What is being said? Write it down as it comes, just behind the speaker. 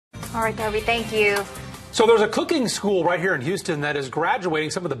All right, Darby, thank you. So there's a cooking school right here in Houston that is graduating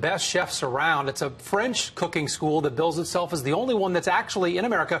some of the best chefs around. It's a French cooking school that bills itself as the only one that's actually in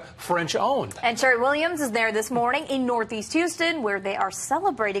America French-owned. And Sherry Williams is there this morning in Northeast Houston, where they are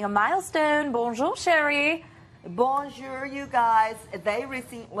celebrating a milestone. Bonjour, Sherry. Bonjour, you guys. They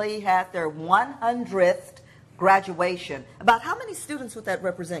recently had their 100th graduation. About how many students would that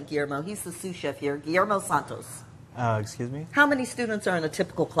represent, Guillermo? He's the sous chef here. Guillermo Santos. Excuse me? How many students are in a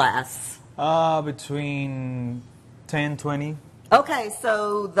typical class? Between 10, 20. Okay,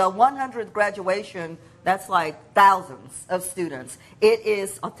 so the 100th graduation, that's like thousands of students. It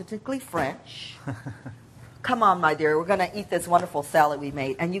is authentically French. Come on, my dear. We're going to eat this wonderful salad we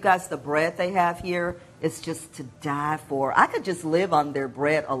made. And you guys, the bread they have here is just to die for. I could just live on their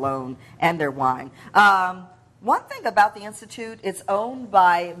bread alone and their wine. One thing about the Institute, it's owned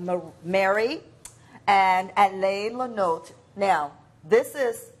by Mary and Alain Lenotre. Now, this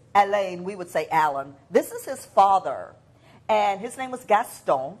is Alain, we would say Alan. This is his father, and his name was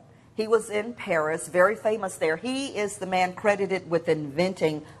Gaston. He was in Paris, very famous there. He is the man credited with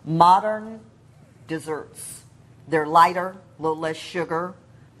inventing modern desserts. They're lighter, a little less sugar.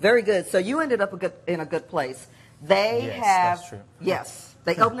 Very good. So you ended up in a good place. They have, that's true. Yes.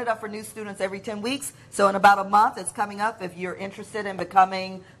 They open it up for new students every 10 weeks. So in about a month, it's coming up. If you're interested in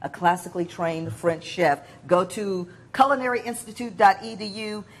becoming a classically trained French chef, go to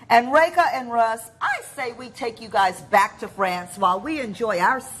culinary-institute.edu. And Reka and Russ, I say we take you guys back to France while we enjoy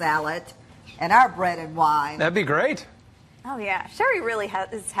our salad and our bread and wine. That'd be great. Oh, yeah. Sherry really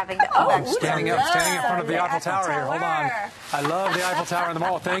is having the... Standing in front of the Eiffel Tower here. Hold on. I love the Eiffel Tower in the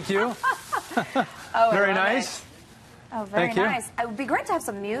mall. Thank you. Very nice. Oh, very Thank you. nice. It would be great to have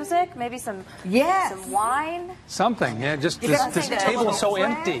some music, maybe some wine. Something. Yeah, just this table is so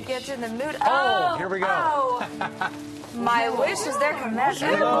empty. Get you in the mood. Oh, here we go. Oh. My wish is their command.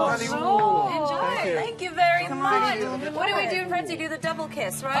 Enjoy. Thank you very much. What do we do in France? You do the double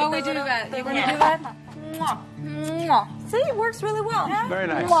kiss, right? Oh, we do that. You want to do that? See, it works really well. Very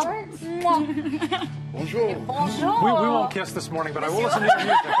nice. Bonjour. Bonjour. We won't kiss this morning, but I will listen to your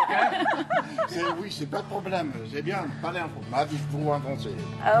music, okay? Oui, c'est pas de problème. J'ai bien parlé en français.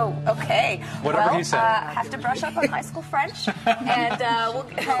 Oh, okay. Whatever he said. Have to brush up on high school French, and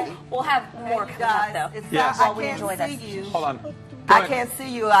we'll have more coming up, though. Yes. While we enjoy this. Hold on. I can't see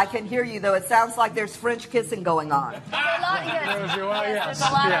you. I can hear you, though. It sounds like there's French kissing going on. There's a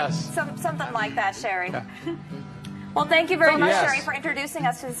lot of something like that, Sherry. Yeah. Well, thank you very much, Yes. Sherry, for introducing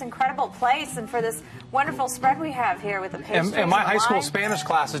us to this incredible place and for this wonderful spread we have here with the pastries And my high school wine. Spanish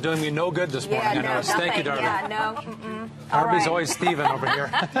class is doing me no good this morning. Yeah, no, Thank you, Darby. Yeah, no. Darby's always thieving over here.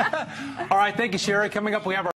 All right, thank you, Sherry. Coming up, we have our